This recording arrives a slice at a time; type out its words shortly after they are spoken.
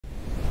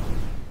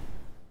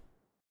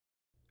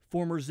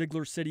Former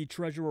Zeigler City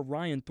Treasurer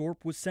Ryan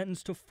Thorpe was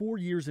sentenced to 4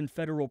 years in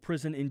federal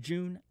prison in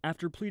June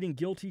after pleading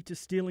guilty to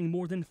stealing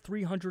more than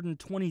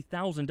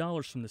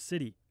 $320,000 from the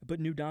city. But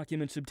new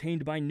documents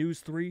obtained by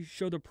News 3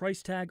 show the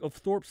price tag of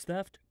Thorpe's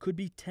theft could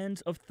be tens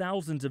of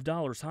thousands of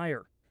dollars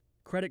higher.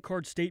 Credit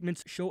card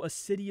statements show a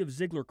City of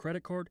Zeigler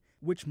credit card,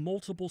 which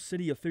multiple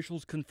city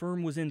officials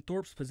confirm was in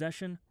Thorpe's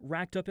possession,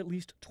 racked up at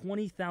least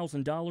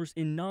 $20,000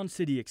 in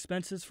non-city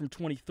expenses from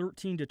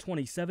 2013 to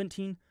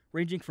 2017,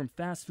 ranging from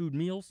fast food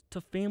meals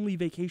to family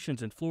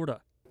vacations in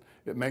Florida.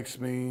 It makes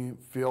me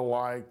feel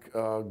like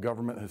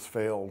government has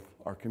failed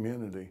our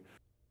community.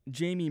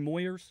 Jamie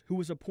Moyers, who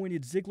was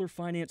appointed Zeigler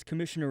Finance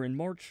Commissioner in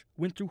March,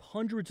 went through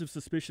hundreds of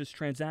suspicious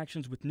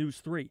transactions with News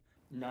 3.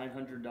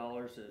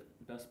 $900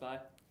 at Best Buy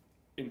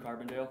in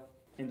Carbondale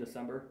in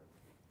December.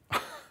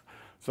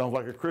 Sounds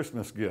like a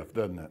Christmas gift,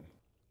 doesn't it?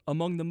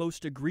 Among the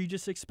most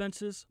egregious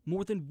expenses,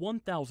 more than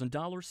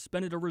 $1,000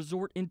 spent at a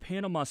resort in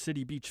Panama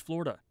City Beach,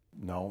 Florida.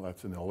 No,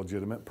 that's an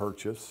illegitimate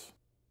purchase.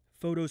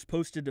 Photos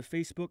posted to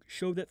Facebook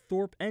show that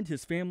Thorpe and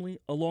his family,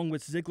 along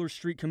with Zeigler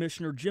Street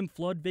Commissioner Jim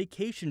Flood,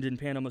 vacationed in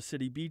Panama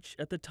City Beach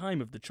at the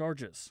time of the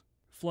charges.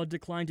 Flood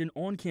declined an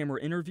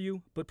on-camera interview,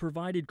 but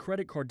provided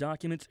credit card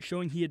documents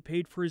showing he had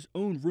paid for his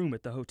own room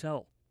at the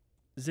hotel.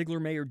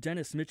 Zeigler Mayor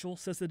Dennis Mitchell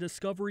says the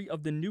discovery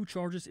of the new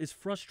charges is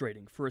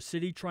frustrating for a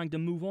city trying to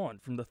move on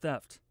from the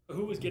theft.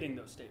 Who was getting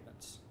those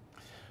statements?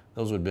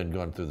 Those would have been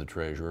gone through the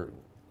treasurer.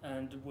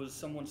 And was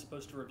someone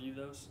supposed to review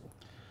those?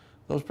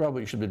 Those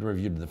probably should have been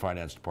reviewed in the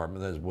finance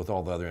department as with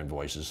all the other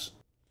invoices.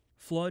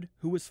 Flood,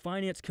 who was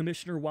finance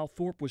commissioner while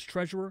Thorpe was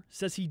treasurer,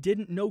 says he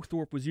didn't know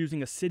Thorpe was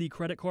using a city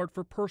credit card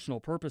for personal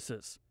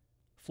purposes.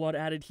 Flood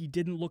added he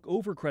didn't look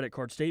over credit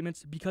card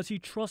statements because he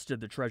trusted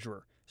the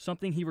treasurer,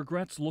 something he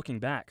regrets looking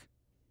back.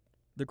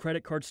 The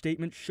credit card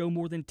statements show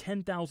more than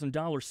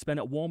 $10,000 spent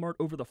at Walmart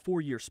over the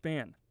 4-year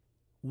span.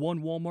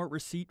 One Walmart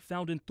receipt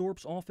found in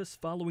Thorpe's office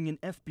following an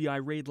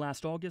FBI raid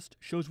last August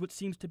shows what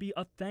seems to be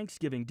a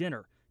Thanksgiving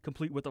dinner,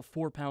 complete with a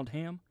 4-pound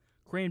ham,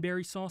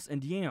 cranberry sauce,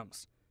 and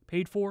yams,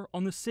 paid for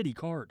on the city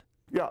card.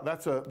 Yeah,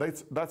 that's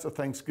a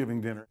Thanksgiving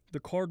dinner. The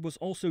card was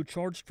also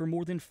charged for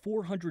more than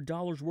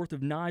 $400 worth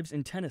of knives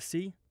in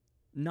Tennessee,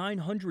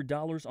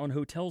 $900 on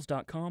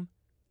Hotels.com,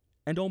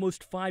 and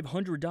almost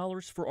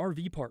 $500 for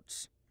RV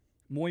parts.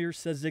 Moyers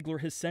says Zeigler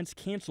has since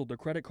canceled the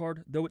credit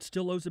card, though it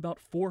still owes about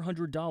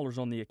 $400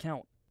 on the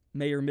account.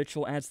 Mayor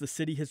Mitchell adds the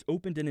city has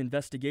opened an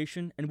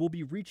investigation and will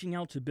be reaching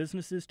out to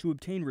businesses to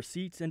obtain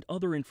receipts and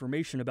other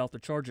information about the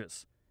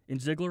charges. In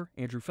Zeigler,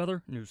 Andrew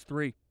Feather, News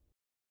 3.